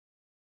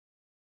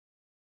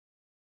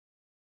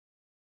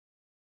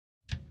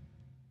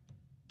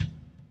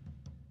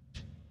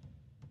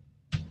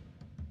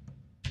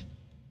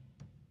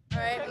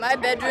Right. My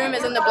bedroom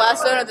is in the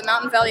blast zone of the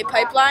Mountain Valley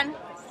Pipeline.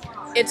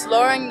 It's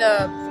lowering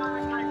the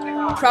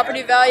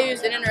property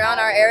values in and around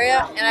our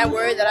area, and I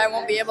worry that I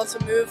won't be able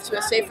to move to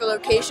a safer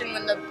location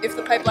if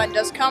the pipeline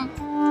does come.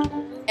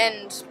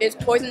 And it's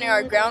poisoning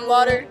our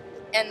groundwater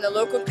and the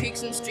local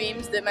creeks and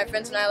streams that my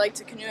friends and I like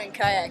to canoe and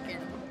kayak in.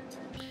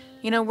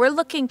 You know, we're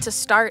looking to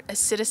start a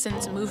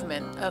citizens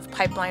movement of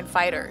pipeline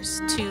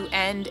fighters to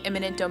end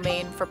eminent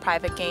domain for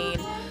private gain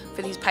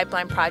for these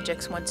pipeline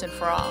projects once and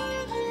for all.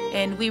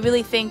 And we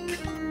really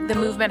think the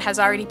movement has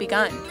already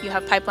begun. You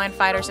have pipeline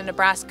fighters in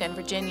Nebraska and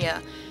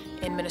Virginia,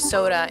 in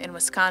Minnesota, in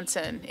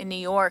Wisconsin, in New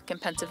York, in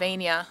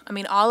Pennsylvania. I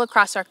mean, all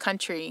across our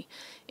country,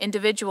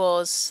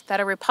 individuals that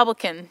are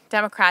Republican,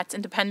 Democrats,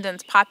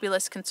 Independents,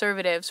 Populists,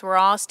 Conservatives, we're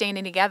all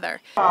standing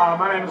together.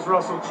 My name is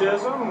Russell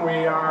Chisholm.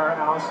 We are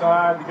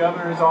outside the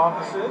governor's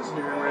offices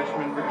here in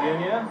Richmond,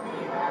 Virginia.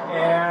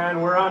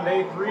 And we're on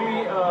day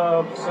 3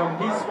 of some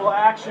peaceful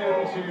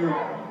action to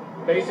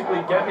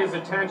basically get his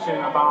attention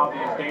about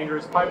these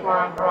dangerous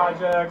pipeline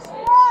projects.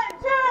 1,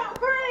 2,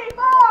 3,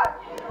 4!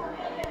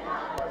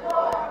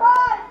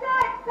 5,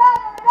 6,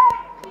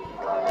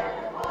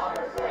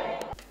 7,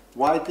 8!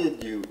 Why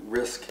did you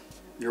risk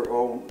your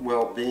own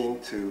well-being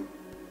to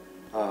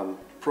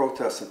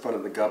protest in front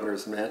of the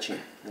governor's mansion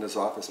in his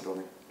office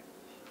building?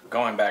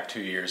 Going back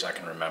 2 years, I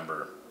can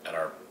remember at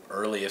our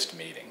earliest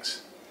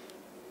meetings,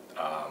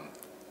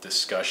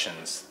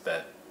 discussions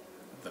that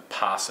the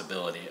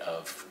possibility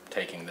of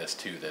taking this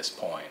to this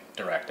point,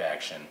 direct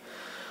action,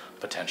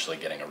 potentially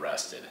getting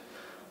arrested,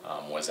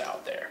 was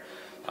out there.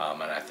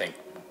 And I think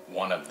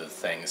one of the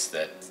things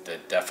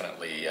that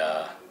definitely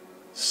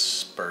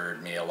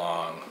spurred me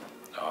along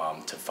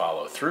to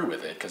follow through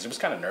with it, because it was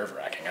kind of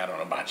nerve-wracking. I don't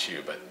know about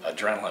you, but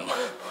adrenaline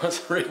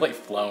was really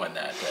flowing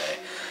that day.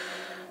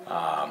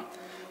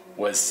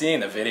 Was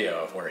seeing a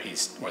video of where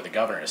the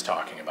governor is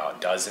talking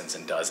about dozens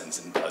and dozens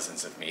and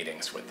dozens of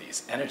meetings with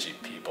these energy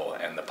people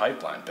and the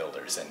pipeline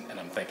builders, and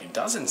I'm thinking,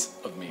 dozens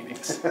of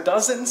meetings,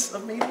 dozens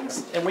of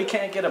meetings, and we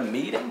can't get a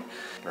meeting.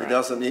 He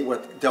doesn't meet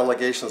with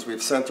delegations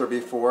we've sent her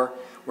before.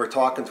 We're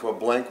talking to a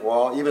blank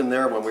wall. Even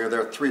there, when we were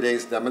there 3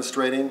 days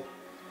demonstrating,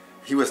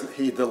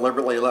 he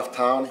deliberately left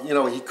town. You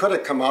know, he could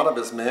have come out of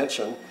his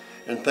mansion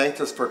and thanked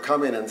us for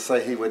coming and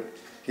say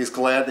he's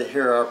glad to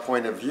hear our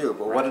point of view.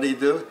 But what did he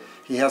do?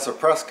 He has a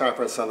press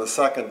conference on the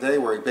second day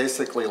where he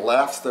basically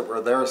laughs that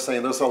we're there,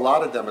 saying there's a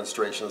lot of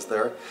demonstrations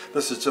there.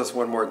 This is just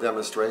one more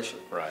demonstration.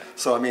 Right.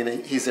 So, I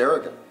mean, he's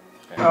arrogant.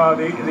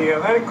 The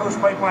Atlantic Coast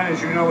Pipeline, as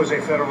you know, is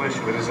a federal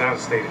issue. It is not a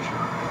state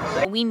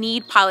issue. We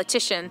need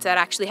politicians that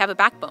actually have a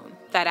backbone,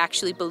 that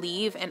actually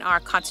believe in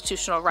our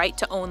constitutional right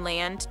to own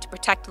land, to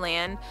protect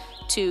land,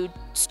 to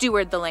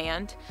steward the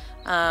land,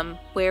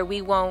 where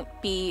we won't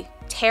be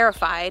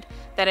terrified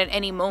that at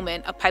any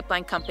moment a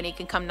pipeline company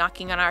can come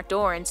knocking on our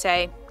door and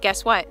say,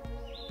 guess what?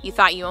 You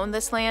thought you owned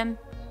this land?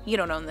 You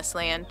don't own this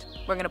land.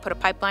 We're going to put a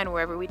pipeline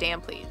wherever we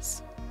damn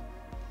please.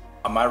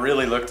 I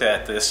really looked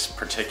at this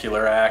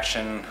particular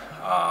action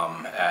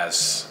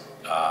as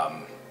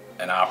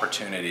an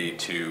opportunity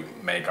to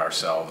make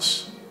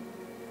ourselves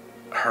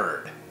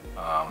heard.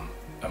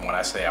 And when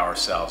I say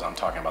ourselves, I'm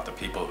talking about the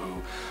people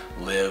who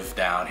live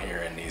down here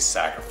in these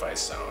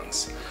sacrifice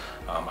zones.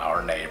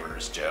 Our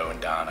neighbors, Joe and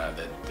Donna,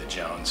 the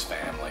Jones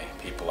family,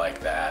 people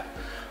like that.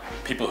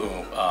 People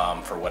who,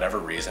 for whatever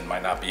reason,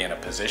 might not be in a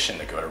position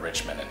to go to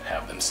Richmond and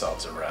have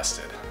themselves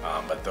arrested.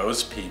 But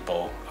those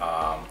people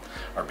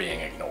are being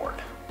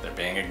ignored. They're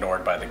being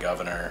ignored by the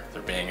governor.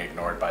 They're being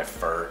ignored by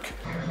FERC.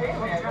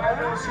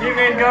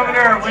 Evening,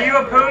 Governor. Will you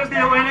oppose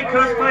the Atlantic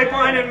Coast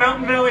Pipeline and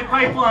Mountain Valley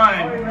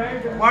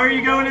Pipeline? Why are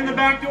you going in the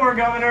back door,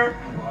 Governor?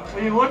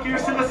 Will you look your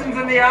citizens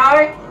in the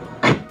eye?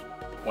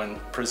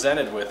 When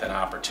presented with an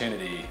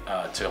opportunity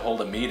to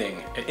hold a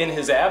meeting in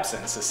his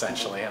absence,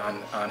 essentially,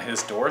 on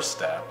his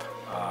doorstep,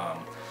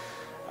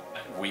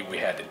 we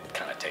had to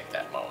kind of take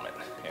that moment.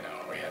 You know,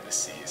 we had to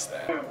seize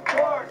that. 2,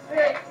 4,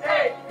 6,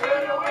 8. Who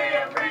do we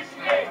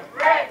appreciate?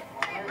 Red,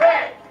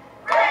 red,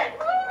 red.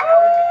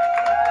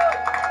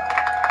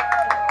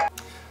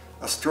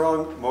 A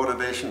strong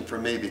motivation for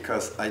me,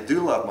 because I do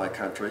love my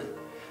country,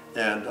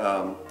 and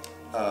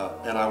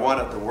I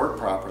want it to work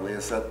properly,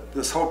 is that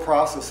this whole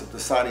process of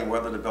deciding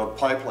whether to build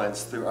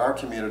pipelines through our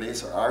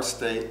communities or our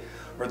state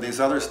or these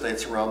other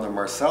states around the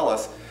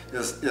Marcellus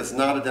is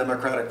not a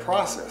democratic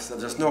process.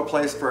 There's no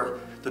place for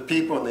the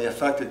people in the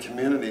affected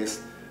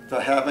communities to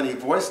have any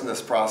voice in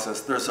this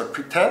process. There's a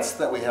pretense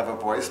that we have a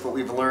voice, but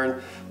we've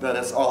learned that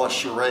it's all a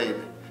charade.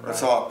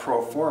 It's all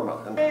pro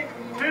forma.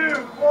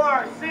 2,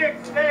 4,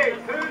 6, 8.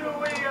 Who do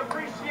we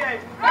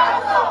appreciate?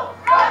 Russell,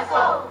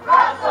 Russell,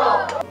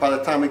 Russell. By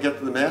the time we get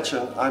to the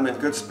mansion, I'm in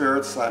good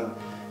spirits.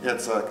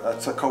 It's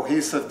a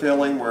cohesive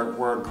feeling.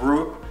 We're a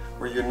group.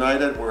 We're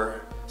united.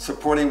 We're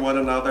supporting one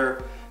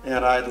another.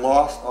 And I'd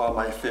lost all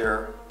my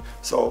fear.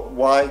 So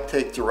why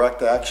take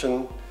direct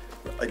action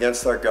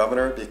against our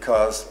governor?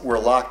 Because we're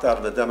locked out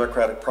of the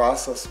democratic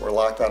process. We're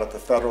locked out at the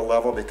federal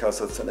level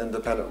because it's an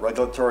independent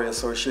regulatory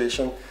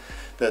association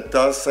that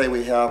does say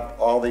we have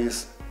all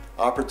these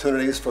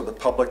opportunities for the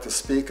public to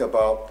speak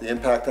about the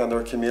impact on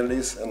their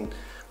communities, and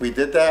we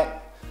did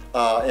that.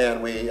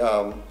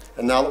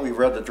 And now that we've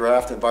read the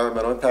draft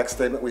environmental impact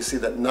statement, we see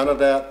that none of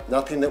that,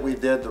 nothing that we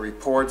did, the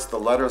reports, the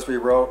letters we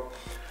wrote,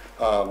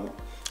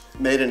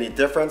 made any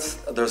difference.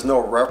 There's no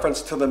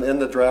reference to them in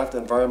the draft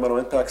environmental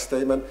impact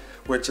statement,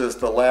 which is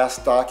the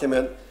last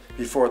document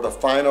before the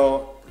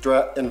final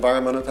draft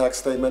environmental impact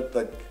statement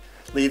that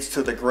leads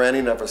to the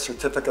granting of a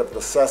certificate of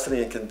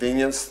necessity and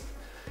convenience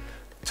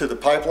to the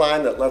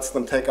pipeline that lets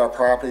them take our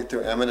property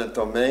through eminent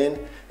domain.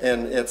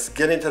 And it's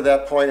getting to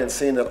that point and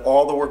seeing that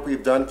all the work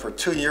we've done for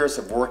 2 years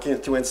of working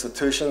through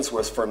institutions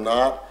was for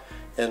naught,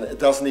 and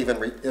it isn't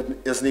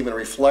even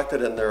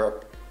reflected in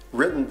their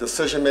written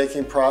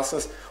decision-making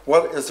process.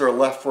 What is there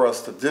left for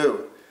us to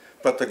do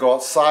but to go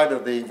outside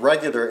of the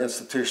regular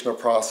institutional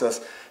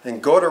process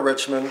and go to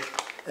Richmond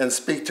and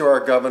speak to our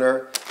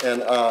governor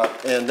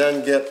and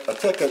then get a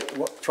ticket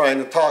trying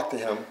to talk to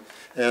him,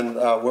 and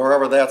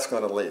wherever that's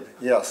going to lead.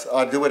 Yes,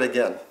 I'll do it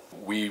again.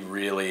 We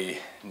really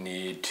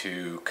need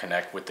to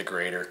connect with the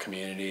greater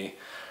community,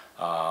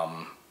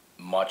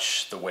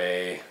 much the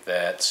way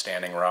that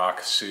Standing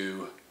Rock,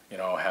 Sioux,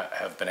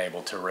 have been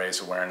able to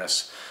raise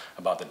awareness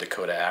about the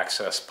Dakota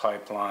Access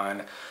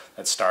Pipeline.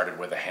 That started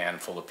with a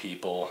handful of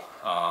people,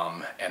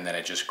 and then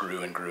it just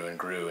grew and grew and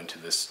grew into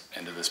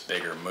this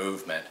bigger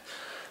movement.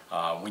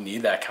 We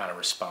need that kind of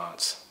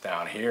response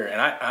down here,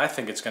 and I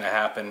think it's going to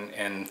happen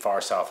in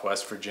far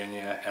southwest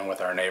Virginia and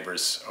with our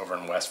neighbors over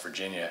in West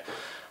Virginia,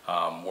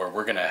 where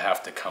we're going to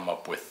have to come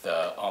up with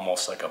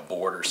almost like a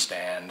border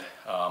stand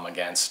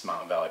against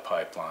Mountain Valley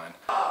Pipeline.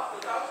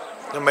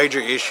 The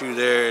major issue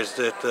there is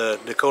that the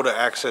Dakota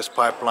Access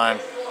Pipeline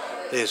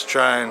is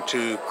trying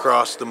to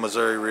cross the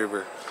Missouri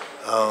River.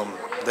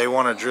 They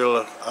want to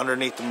drill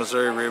underneath the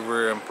Missouri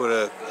River and put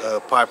a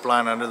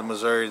pipeline under the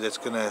Missouri that's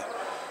going to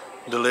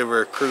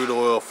deliver crude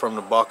oil from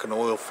the Bakken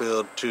oil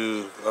field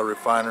to a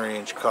refinery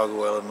in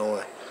Chicago,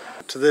 Illinois.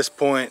 To this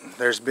point,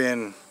 there's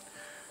been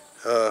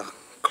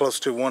close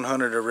to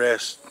 100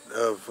 arrests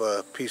of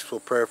peaceful,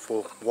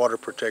 prayerful water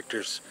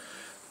protectors.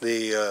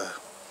 The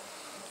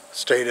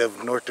state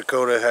of North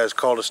Dakota has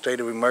called a state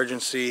of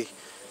emergency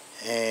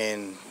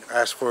and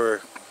asked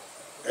for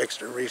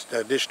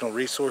additional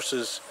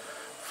resources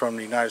from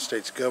the United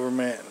States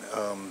government.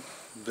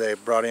 They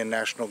brought in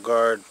National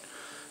Guard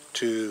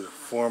to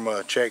form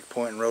a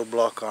checkpoint and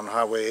roadblock on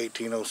Highway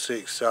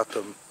 1806 south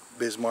of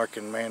Bismarck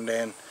and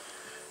Mandan.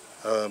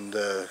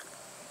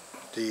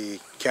 The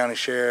county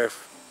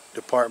sheriff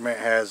department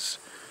has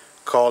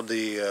called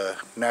the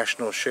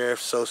National Sheriff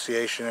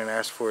Association and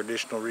asked for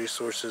additional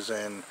resources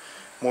and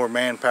more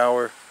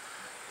manpower.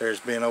 There's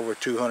been over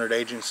 200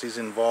 agencies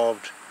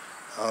involved.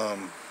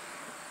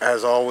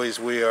 As always,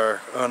 we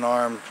are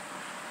unarmed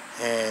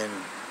and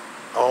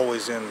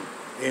always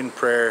in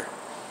prayer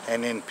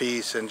and in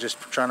peace, and just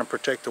trying to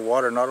protect the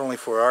water, not only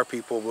for our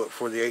people, but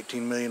for the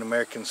 18 million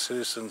American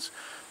citizens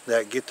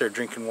that get their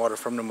drinking water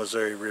from the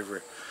Missouri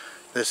River.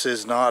 This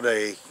is not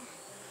a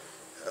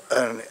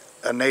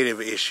native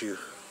issue.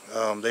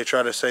 They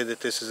try to say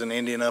that this is an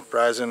Indian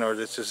uprising or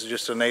this is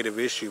just a native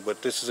issue,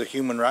 but this is a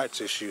human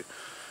rights issue.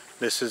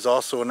 This is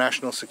also a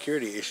national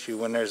security issue.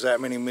 When there's that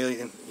many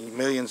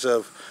millions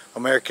of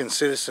American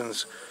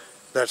citizens,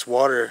 that's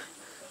water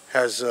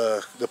has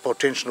the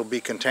potential to be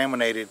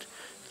contaminated.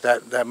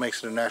 That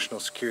makes it a national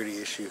security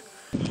issue.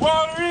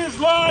 Water is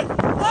life!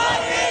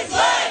 Water is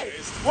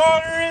life!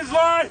 Water is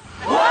life!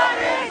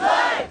 Water is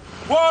life!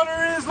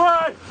 Water is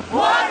life!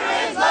 Water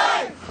is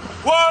life!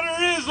 Water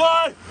is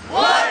life!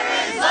 Water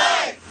is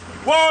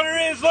life! Water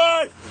is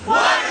life!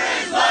 Water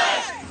is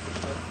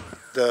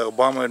life! The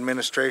Obama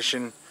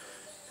administration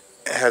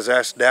has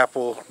asked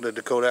DAPL, the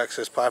Dakota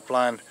Access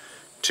Pipeline,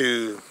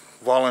 to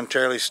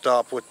voluntarily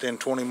stop within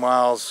 20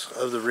 miles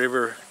of the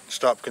river,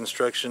 stop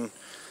construction.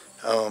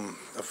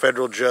 A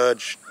federal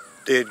judge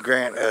did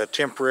grant a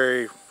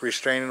temporary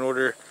restraining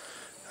order,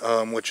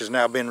 which has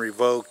now been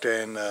revoked,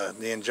 and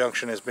the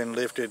injunction has been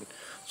lifted,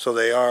 so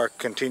they are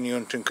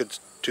continuing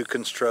to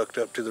construct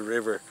up to the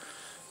river.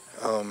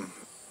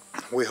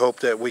 We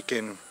hope that we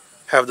can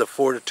have the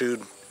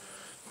fortitude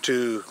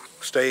to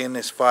stay in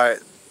this fight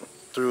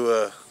through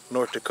a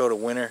North Dakota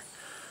winter.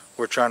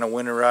 We're trying to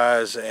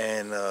winterize,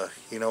 and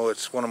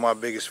it's one of my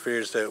biggest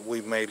fears that we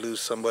may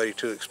lose somebody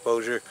to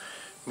exposure.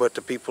 But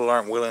the people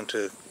aren't willing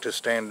to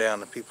stand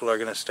down. The people are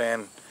going to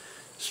stand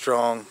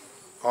strong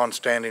on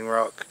Standing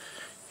Rock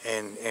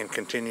and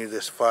continue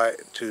this fight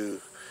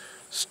to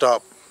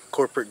stop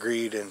corporate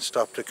greed and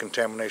stop the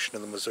contamination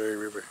of the Missouri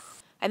River.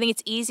 I think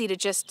it's easy to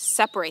just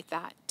separate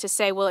that, to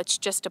say, well, it's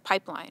just a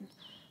pipeline.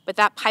 But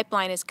that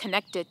pipeline is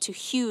connected to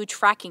huge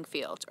fracking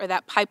fields, or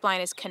that pipeline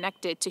is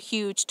connected to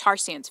huge tar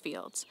sands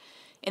fields.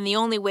 And the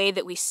only way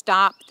that we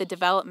stop the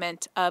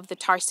development of the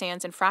tar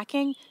sands and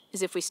fracking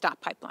is if we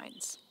stop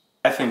pipelines.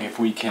 I think if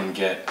we can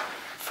get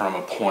from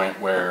a point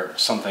where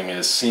something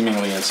is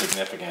seemingly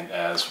insignificant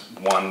as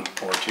 1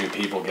 or 2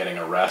 people getting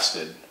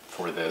arrested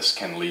for this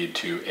can lead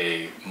to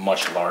a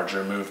much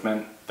larger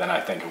movement, then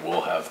I think it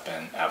will have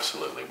been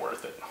absolutely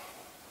worth it.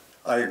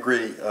 I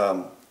agree.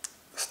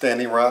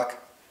 Standing Rock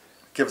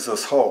gives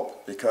us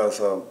hope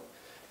because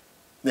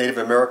Native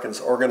Americans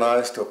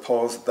organized to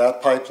oppose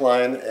that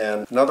pipeline,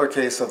 and another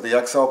case of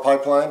the XL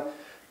pipeline,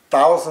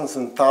 thousands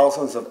and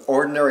thousands of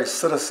ordinary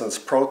citizens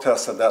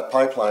protested that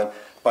pipeline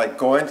by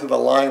going to the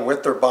line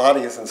with their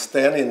bodies and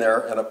standing there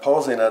and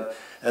opposing it,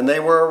 and they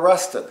were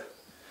arrested.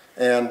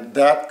 And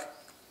that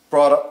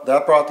brought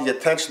the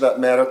attention of that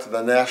matter to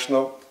the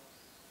national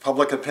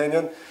public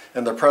opinion,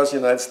 and the President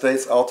of the United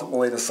States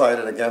ultimately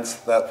decided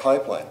against that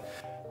pipeline.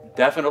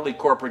 Definitely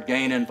corporate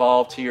gain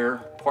involved here,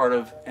 part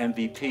of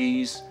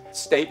MVP's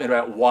statement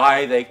about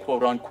why they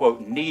quote unquote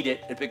need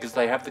it, because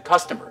they have the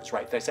customers,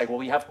 right? They say, well,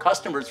 we have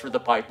customers for the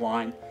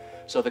pipeline,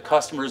 so the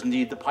customers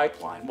need the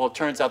pipeline. Well, it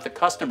turns out the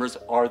customers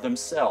are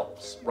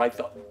themselves, right?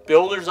 The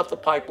builders of the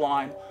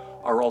pipeline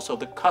are also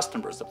the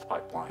customers of the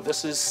pipeline.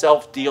 This is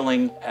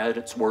self-dealing at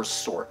its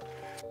worst sort.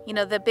 You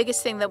know, the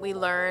biggest thing that we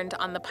learned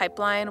on the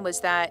pipeline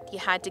was that you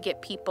had to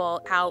get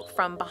people out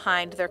from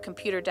behind their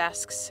computer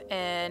desks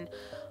and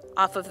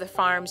off of the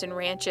farms and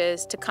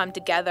ranches to come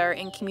together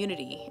in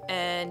community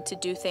and to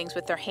do things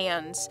with their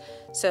hands.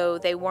 So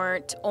they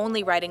weren't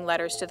only writing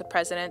letters to the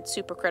president,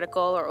 super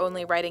critical, or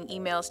only writing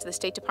emails to the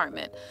State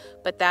Department,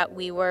 but that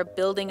we were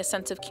building a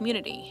sense of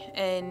community.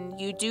 And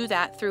you do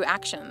that through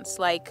actions,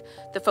 like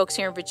the folks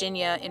here in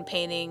Virginia in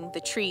painting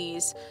the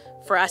trees.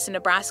 For us in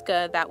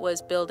Nebraska, that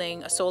was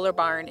building a solar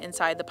barn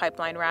inside the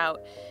pipeline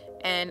route.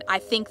 And I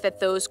think that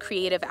those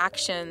creative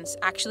actions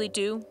actually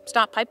do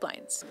stop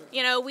pipelines.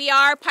 You know, we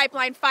are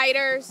pipeline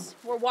fighters,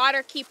 we're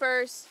water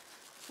keepers,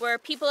 we're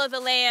people of the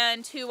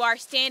land who are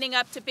standing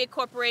up to big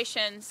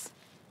corporations,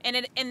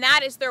 and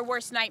that is their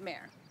worst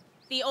nightmare.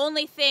 The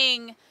only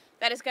thing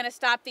that is going to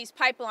stop these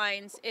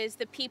pipelines is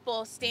the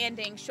people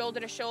standing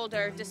shoulder to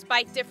shoulder,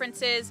 despite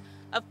differences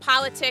of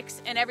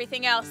politics and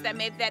everything else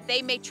that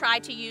they may try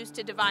to use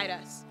to divide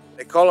us.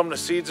 They call them the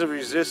seeds of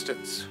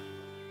resistance,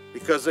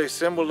 because they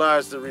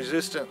symbolize the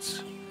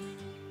resistance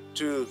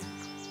to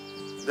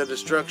the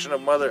destruction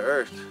of Mother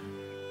Earth,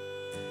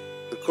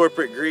 the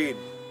corporate greed,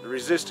 the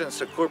resistance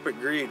to corporate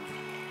greed.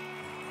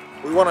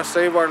 We want to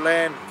save our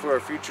land for our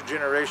future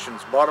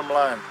generations, bottom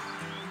line.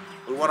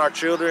 We want our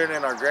children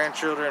and our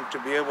grandchildren to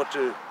be able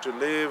to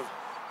live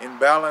in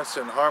balance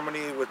and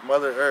harmony with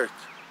Mother Earth.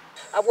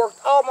 I've worked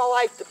all my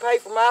life to pay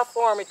for my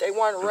farm if they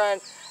want to run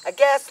a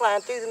gas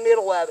line through the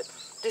middle of it.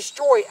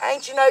 Destroy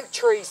ancient oak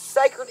trees,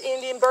 sacred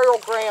Indian burial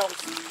grounds.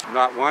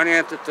 Not one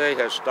entity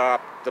has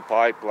stopped the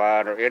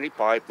pipeline or any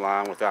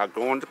pipeline without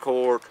going to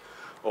court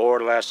or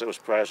unless it was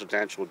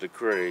presidential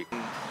decree.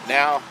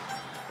 Now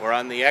we're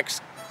on the X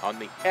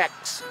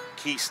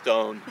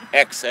Keystone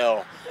XL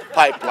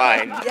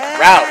pipeline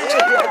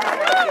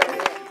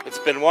route. It's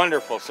been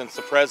wonderful since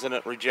the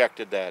president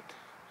rejected that.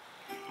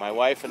 My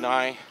wife and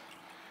I,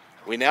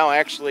 we now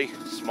actually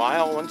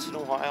smile once in a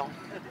while.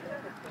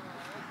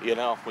 You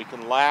know, we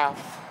can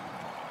laugh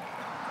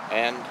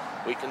and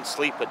we can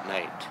sleep at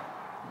night.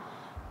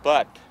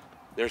 But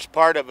there's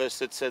part of us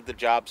that said the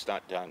job's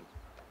not done.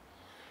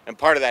 And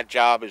part of that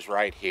job is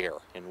right here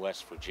in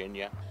West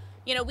Virginia.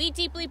 You know, we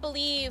deeply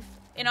believe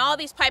in all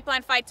these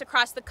pipeline fights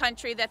across the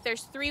country that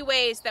there's 3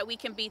 ways that we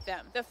can beat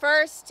them. The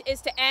first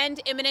is to end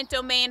eminent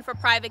domain for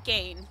private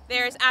gain.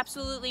 There's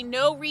absolutely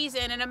no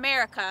reason in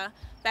America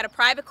that a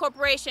private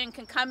corporation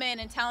can come in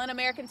and tell an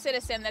American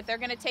citizen that they're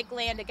going to take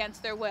land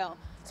against their will.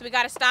 So we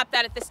got to stop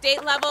that at the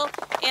state level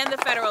and the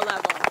federal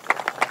level.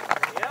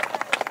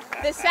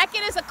 Yep. The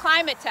second is a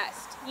climate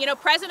test. You know,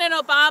 President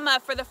Obama,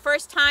 for the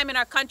first time in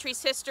our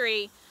country's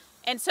history,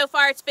 and so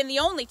far it's been the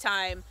only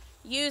time,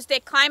 used a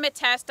climate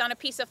test on a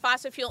piece of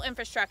fossil fuel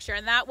infrastructure,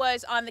 and that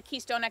was on the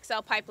Keystone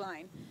XL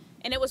pipeline.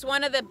 And it was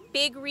one of the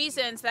big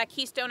reasons that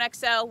Keystone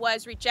XL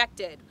was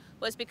rejected,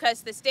 was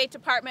because the State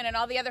Department and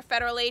all the other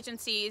federal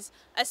agencies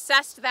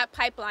assessed that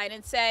pipeline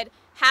and said,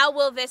 how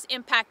will this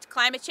impact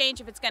climate change?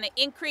 If it's going to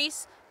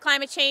increase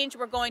climate change,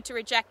 we're going to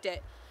reject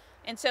it.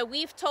 And so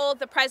we've told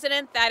the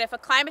president that if a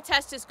climate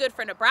test is good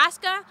for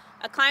Nebraska,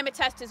 a climate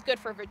test is good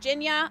for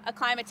Virginia, a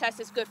climate test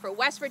is good for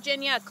West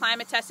Virginia, a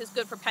climate test is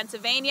good for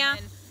Pennsylvania.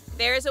 And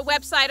there is a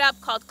website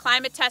up called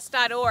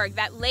climatetest.org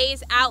that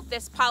lays out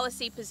this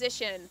policy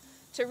position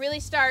to really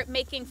start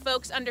making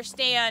folks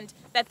understand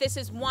that this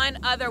is one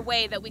other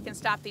way that we can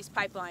stop these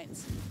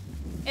pipelines.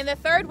 And the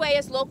third way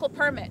is local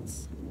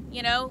permits.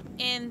 You know,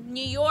 in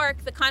New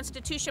York, the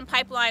Constitution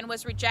pipeline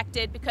was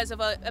rejected because of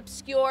an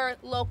obscure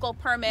local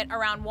permit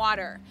around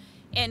water.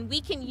 And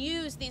we can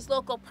use these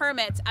local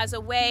permits as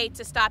a way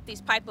to stop these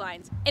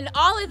pipelines. And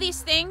all of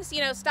these things,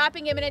 you know,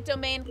 stopping eminent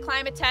domain,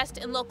 climate test,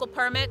 and local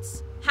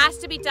permits has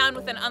to be done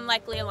with an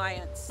unlikely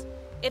alliance.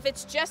 If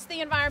it's just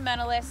the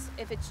environmentalists,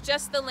 if it's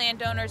just the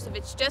landowners, if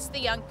it's just the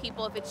young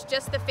people, if it's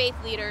just the faith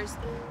leaders,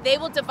 they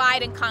will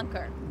divide and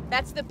conquer.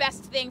 That's the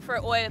best thing for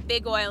oil and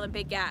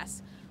big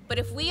gas. But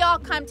if we all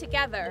come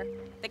together,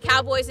 the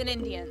cowboys and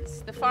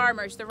Indians, the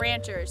farmers, the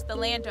ranchers, the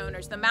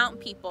landowners, the mountain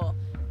people,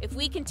 if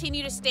we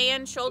continue to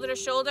stand shoulder to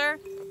shoulder,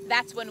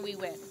 that's when we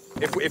win.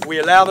 If we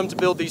allow them to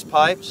build these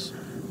pipes,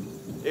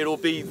 it'll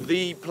be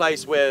the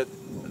place where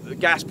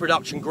gas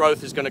production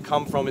growth is going to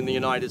come from in the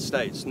United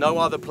States. No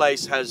other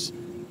place has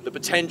the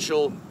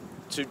potential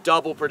to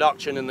double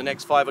production in the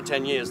next 5 or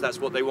 10 years. That's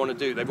what they want to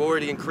do. They've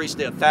already increased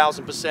it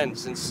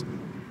 1,000%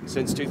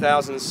 since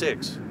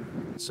 2006.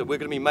 So we're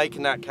going to be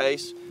making that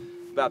case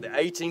about the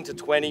 18 to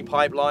 20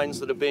 pipelines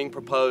that are being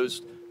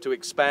proposed to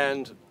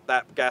expand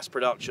that gas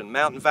production.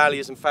 Mountain Valley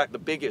is in fact the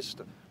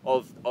biggest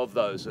of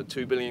those at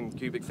 2 billion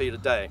cubic feet a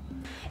day.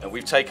 And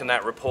we've taken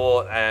that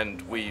report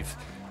and we've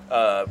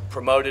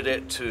promoted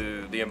it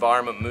to the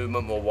environment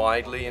movement more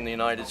widely in the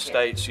United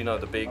States, you know,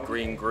 the big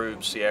green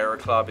groups, Sierra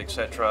Club,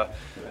 etc.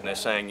 And they're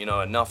saying, you know,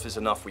 enough is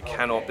enough. We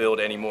cannot build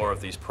any more of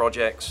these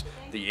projects.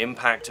 The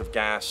impact of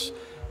gas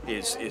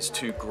is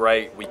too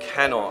great. We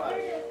cannot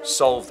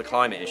solve the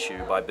climate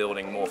issue by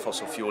building more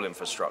fossil fuel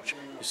infrastructure.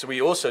 So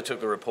we also took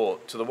the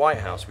report to the White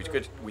House. We took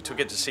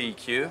it to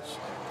CEQ.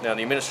 Now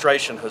the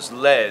administration has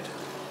led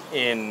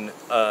in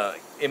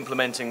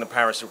implementing the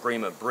Paris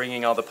Agreement,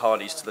 bringing other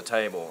parties to the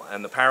table.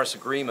 And the Paris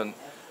Agreement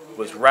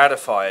was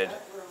ratified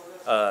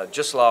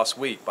just last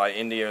week by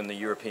India and the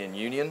European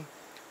Union.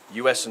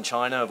 US and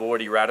China have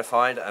already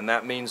ratified, and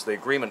that means the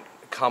agreement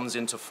comes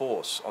into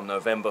force on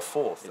November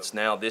 4th. It's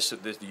now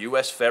the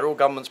US federal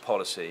government's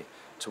policy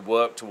to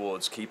work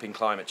towards keeping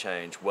climate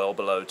change well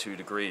below 2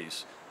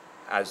 degrees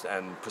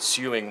and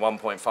pursuing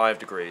 1.5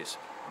 degrees.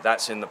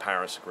 That's in the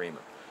Paris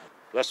Agreement.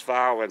 Let's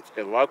file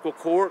in local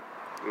court,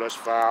 let's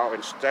file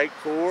in state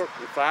court,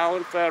 and file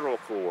in federal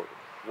court.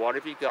 What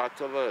have you got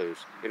to lose?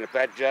 And if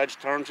that judge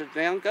turns it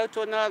down, go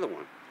to another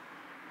one.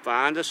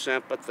 Find a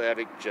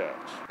sympathetic judge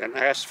and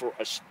ask for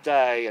a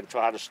stay and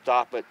try to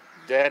stop it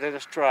dead in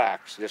its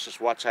tracks. This is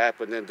what's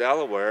happened in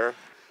Delaware.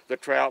 The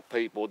trout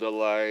people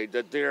delayed,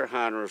 the deer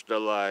hunters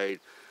delayed,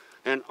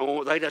 and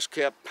they just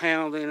kept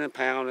pounding and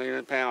pounding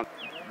and pounding.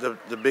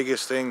 The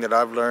biggest thing that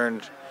I've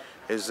learned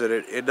is that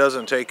it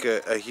doesn't take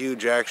a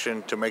huge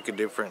action to make a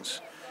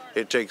difference.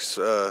 It takes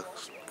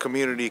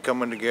community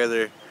coming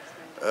together,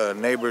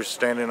 neighbors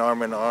standing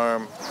arm in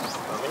arm.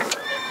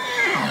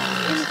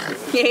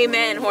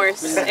 Amen,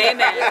 horse.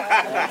 Amen.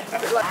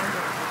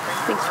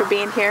 Thanks for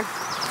being here.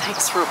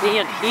 Thanks for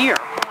being here.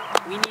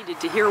 We needed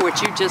to hear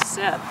what you just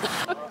said.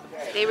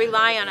 They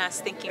rely on us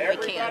thinking we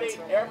can't.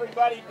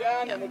 Everybody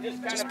done, yeah. and we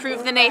just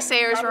prove the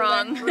naysayers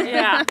wrong.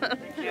 Yeah.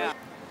 Yeah.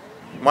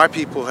 My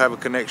people have a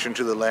connection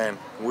to the land.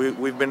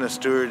 We've been the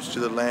stewards to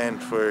the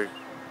land for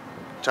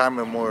time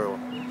immemorial.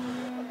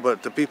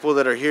 But the people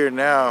that are here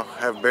now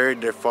have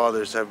buried their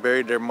fathers, have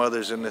buried their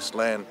mothers in this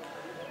land.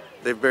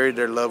 They've buried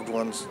their loved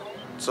ones.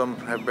 Some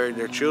have buried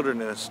their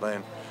children in this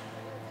land.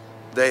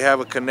 They have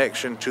a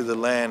connection to the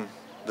land,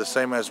 the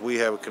same as we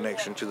have a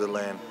connection to the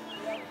land.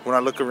 When I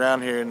look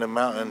around here in the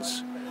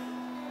mountains,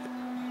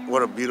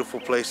 what a beautiful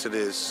place it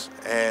is.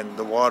 And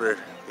the water,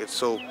 it's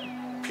so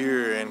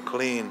pure and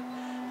clean.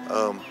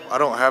 I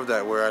don't have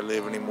that where I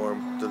live anymore.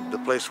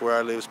 The place where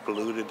I live is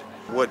polluted.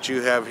 What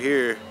you have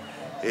here,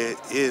 it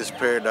is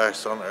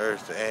paradise on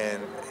earth,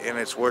 and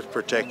it's worth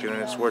protecting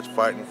and it's worth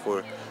fighting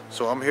for.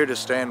 So I'm here to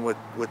stand with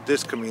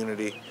this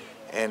community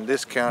and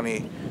this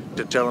county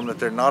to tell them that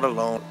they're not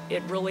alone.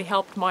 It really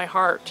helped my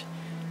heart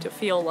to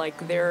feel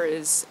like there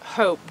is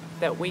hope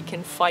that we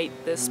can fight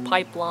this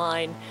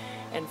pipeline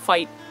and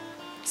fight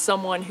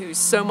someone who's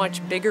so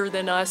much bigger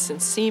than us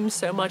and seems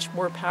so much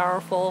more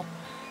powerful,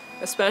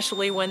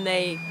 especially when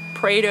they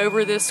prayed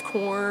over this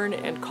corn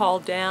and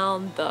called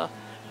down the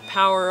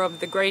power of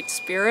the Great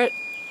Spirit.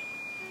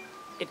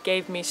 It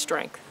gave me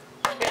strength.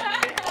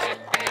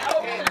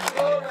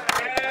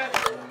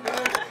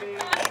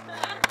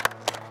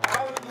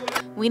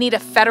 We need a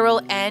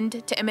federal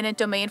end to eminent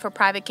domain for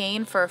private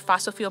gain for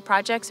fossil fuel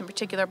projects, in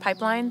particular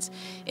pipelines.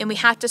 And we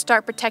have to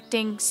start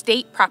protecting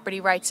state property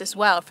rights as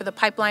well for the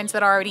pipelines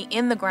that are already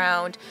in the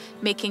ground,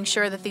 making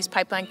sure that these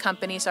pipeline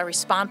companies are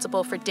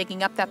responsible for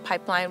digging up that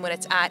pipeline when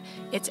it's at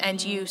its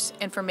end use,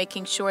 and for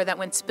making sure that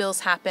when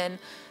spills happen,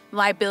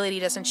 liability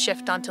doesn't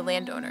shift onto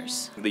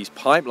landowners. These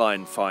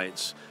pipeline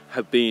fights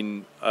have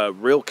been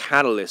real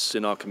catalysts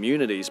in our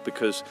communities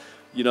because,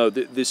 you know,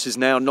 this is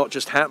now not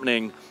just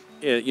happening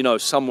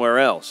somewhere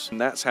else.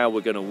 And that's how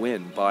we're going to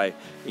win, by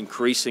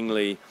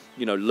increasingly,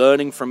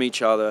 learning from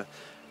each other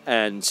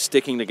and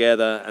sticking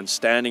together and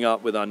standing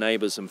up with our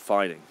neighbors and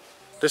fighting.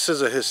 This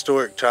is a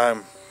historic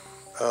time.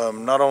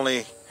 Not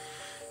only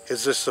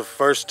is this the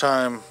first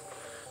time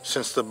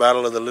since the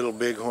Battle of the Little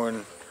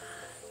Bighorn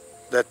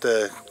that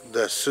the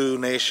Sioux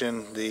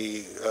Nation,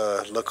 the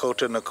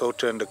Lakota,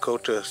 Nakota, and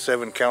Dakota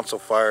 7 Council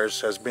Fires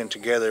has been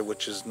together,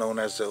 which is known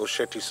as the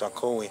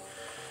Osheti-Sakowi.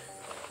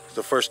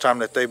 The first time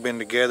that they've been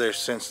together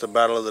since the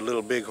Battle of the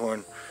Little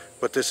Bighorn,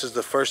 but this is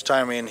the first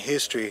time in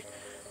history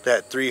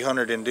that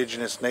 300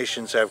 indigenous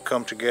nations have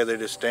come together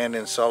to stand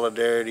in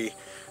solidarity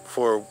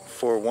for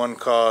one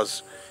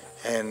cause.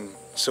 And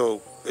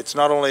so it's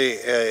not only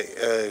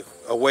a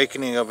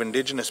awakening of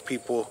indigenous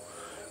people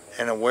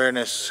and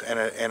awareness and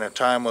a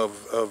time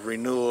of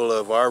renewal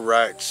of our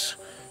rights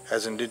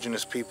as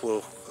indigenous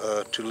people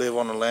to live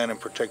on the land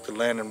and protect the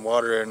land and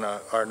water and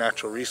our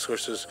natural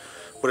resources,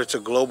 but it's a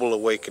global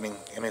awakening,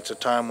 and it's a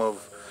time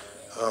of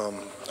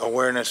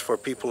awareness for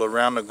people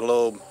around the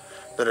globe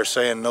that are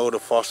saying no to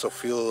fossil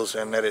fuels,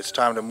 and that it's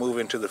time to move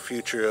into the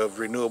future of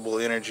renewable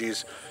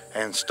energies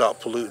and stop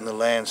polluting the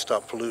land,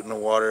 stop polluting the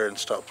water, and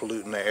stop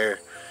polluting the air.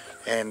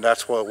 And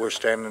that's what we're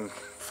standing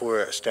for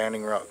at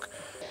Standing Rock.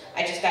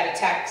 I just got a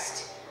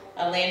text.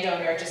 A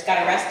landowner just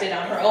got arrested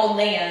on her own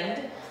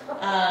land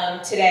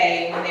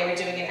today when they were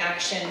doing an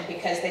action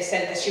because they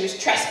said that she was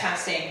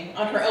trespassing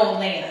on her own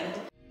land.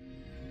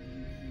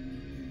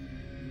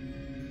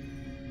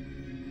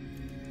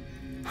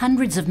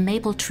 Hundreds of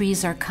maple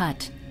trees are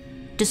cut.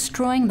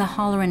 Destroying the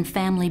Holleran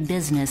family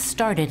business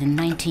started in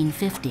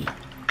 1950.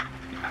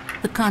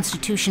 The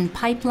Constitution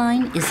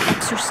Pipeline is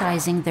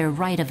exercising their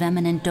right of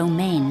eminent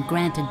domain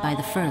granted by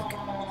the FERC.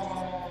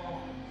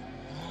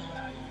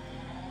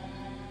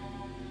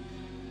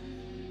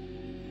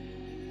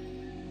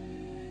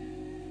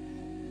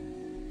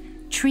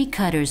 Tree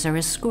cutters are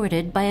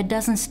escorted by a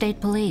dozen state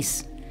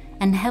police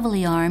and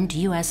heavily armed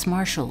U.S.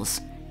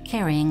 Marshals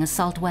carrying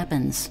assault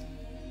weapons.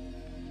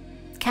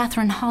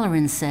 Catherine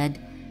Holleran said,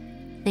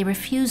 "They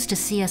refused to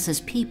see us as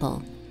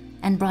people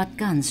and brought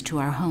guns to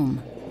our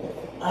home."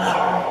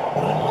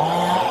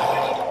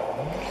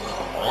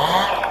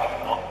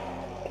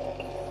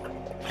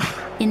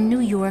 In New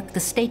York, the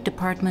State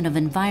Department of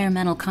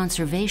Environmental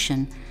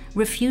Conservation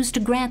refused to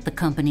grant the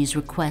company's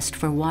request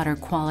for water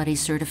quality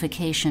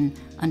certification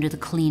under the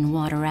Clean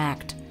Water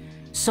Act.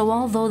 So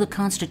although the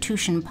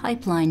Constitution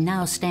Pipeline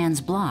now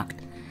stands blocked,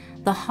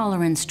 the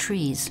Holleran's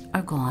trees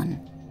are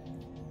gone.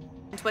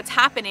 What's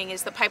happening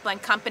is the pipeline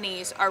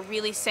companies are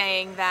really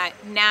saying that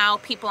now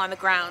people on the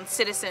ground,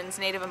 citizens,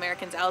 Native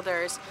Americans,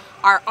 elders,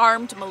 are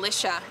armed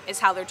militia, is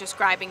how they're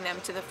describing them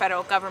to the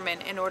federal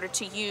government, in order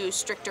to use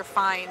stricter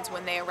fines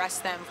when they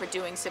arrest them for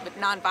doing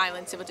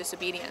nonviolent civil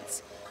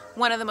disobedience.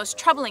 One of the most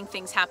troubling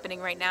things happening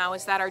right now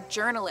is that our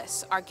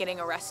journalists are getting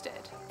arrested.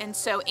 And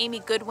so Amy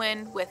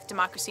Goodwin with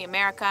Democracy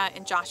America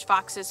and Josh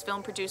Fox's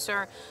film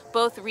producer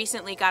both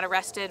recently got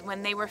arrested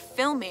when they were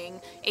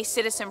filming a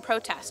citizen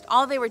protest.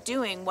 All they were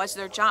doing was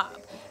their job.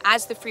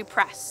 As the Free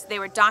Press, they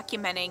were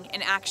documenting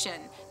an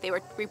action. They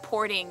were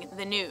reporting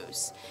the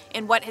news.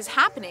 And what is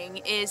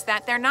happening is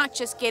that they're not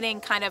just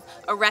getting kind of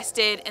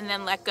arrested and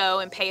then let go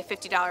and pay a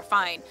 $50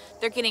 fine.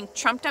 They're getting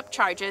trumped up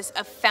charges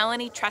of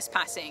felony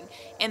trespassing,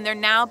 and they're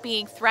now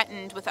being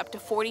threatened with up to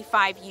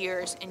 45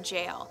 years in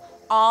jail,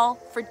 all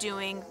for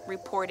doing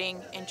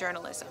reporting and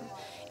journalism.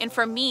 And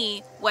for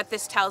me, what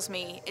this tells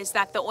me is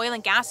that the oil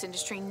and gas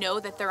industry know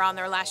that they're on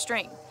their last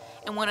string.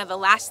 And one of the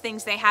last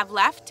things they have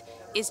left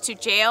is to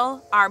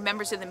jail our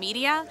members of the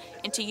media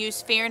and to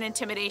use fear and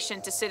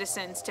intimidation to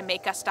citizens to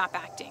make us stop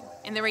acting.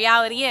 And the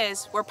reality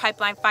is, we're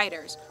pipeline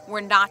fighters.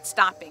 We're not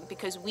stopping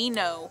because we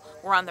know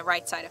we're on the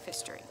right side of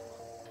history.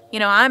 You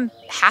know, I'm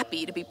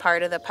happy to be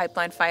part of the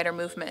pipeline fighter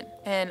movement,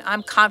 and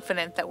I'm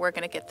confident that we're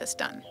going to get this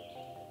done.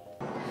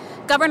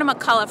 Governor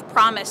McAuliffe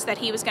promised that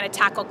he was going to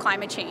tackle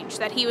climate change,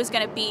 that he was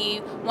going to be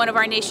one of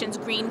our nation's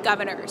green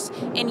governors,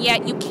 and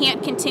yet you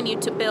can't continue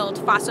to build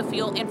fossil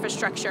fuel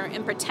infrastructure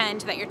and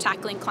pretend that you're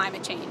tackling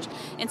climate change.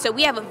 And so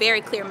we have a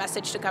very clear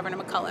message to Governor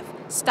McAuliffe.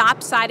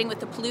 Stop siding with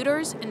the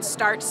polluters and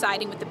start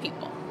siding with the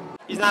people.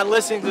 He's not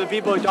listening to the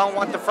people who don't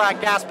want the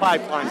frack gas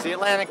pipelines, the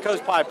Atlantic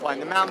Coast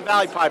Pipeline, the Mountain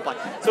Valley Pipeline.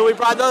 So we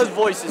brought those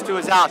voices to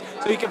his house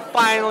so he can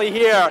finally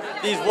hear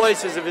these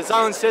voices of his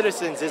own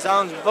citizens, his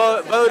own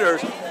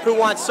voters who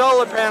want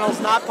solar panels,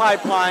 not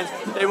pipelines.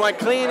 They want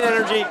clean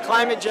energy,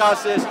 climate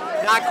justice,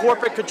 not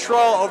corporate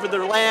control over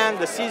their land,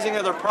 the seizing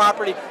of their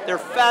property. They're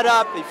fed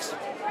up, they've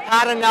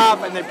had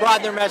enough, and they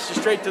brought their message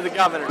straight to the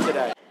governor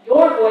today.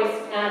 Your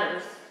voice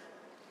matters.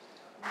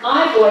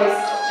 My voice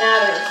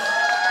matters.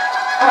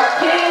 Our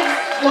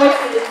kids'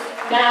 voices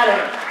matter.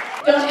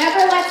 Don't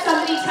ever let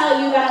somebody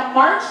tell you that a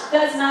march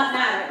does not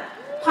matter.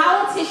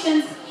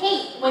 Politicians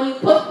hate when you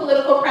put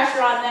political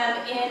pressure on them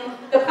in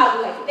the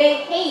public. They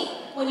hate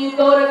when you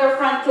go to their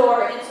front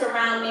door and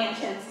surround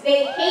mansions.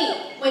 They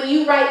hate when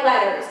you write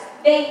letters.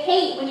 They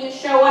hate when you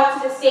show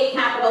up to the state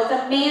capitol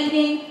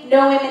demanding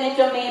no eminent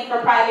domain for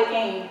private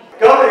gain.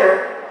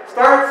 Governor,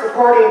 start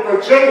supporting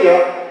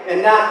Virginia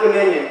and not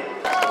Dominion.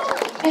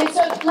 And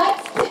so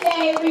let's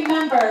today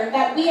remember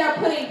that we are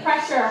putting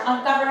pressure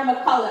on Governor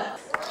McAuliffe,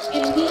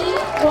 and we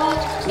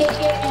won't take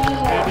it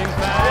anymore.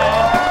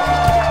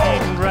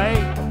 Eating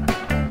right,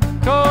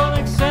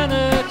 calling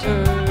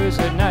senators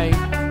at night.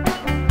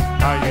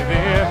 Are you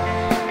there?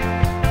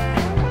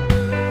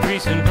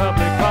 Greasing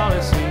public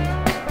policy.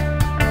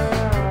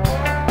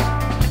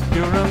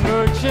 You're a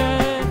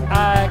merchant,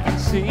 I can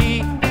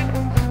see.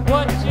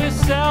 What you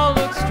sell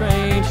looks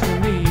strange to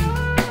me.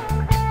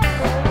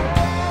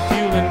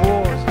 Fueling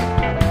wars,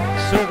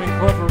 serving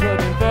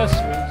corporate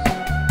investors,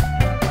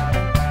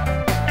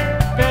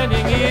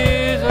 bending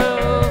ears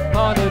of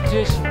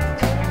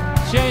politicians,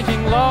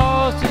 changing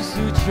laws to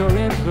suit your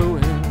influence.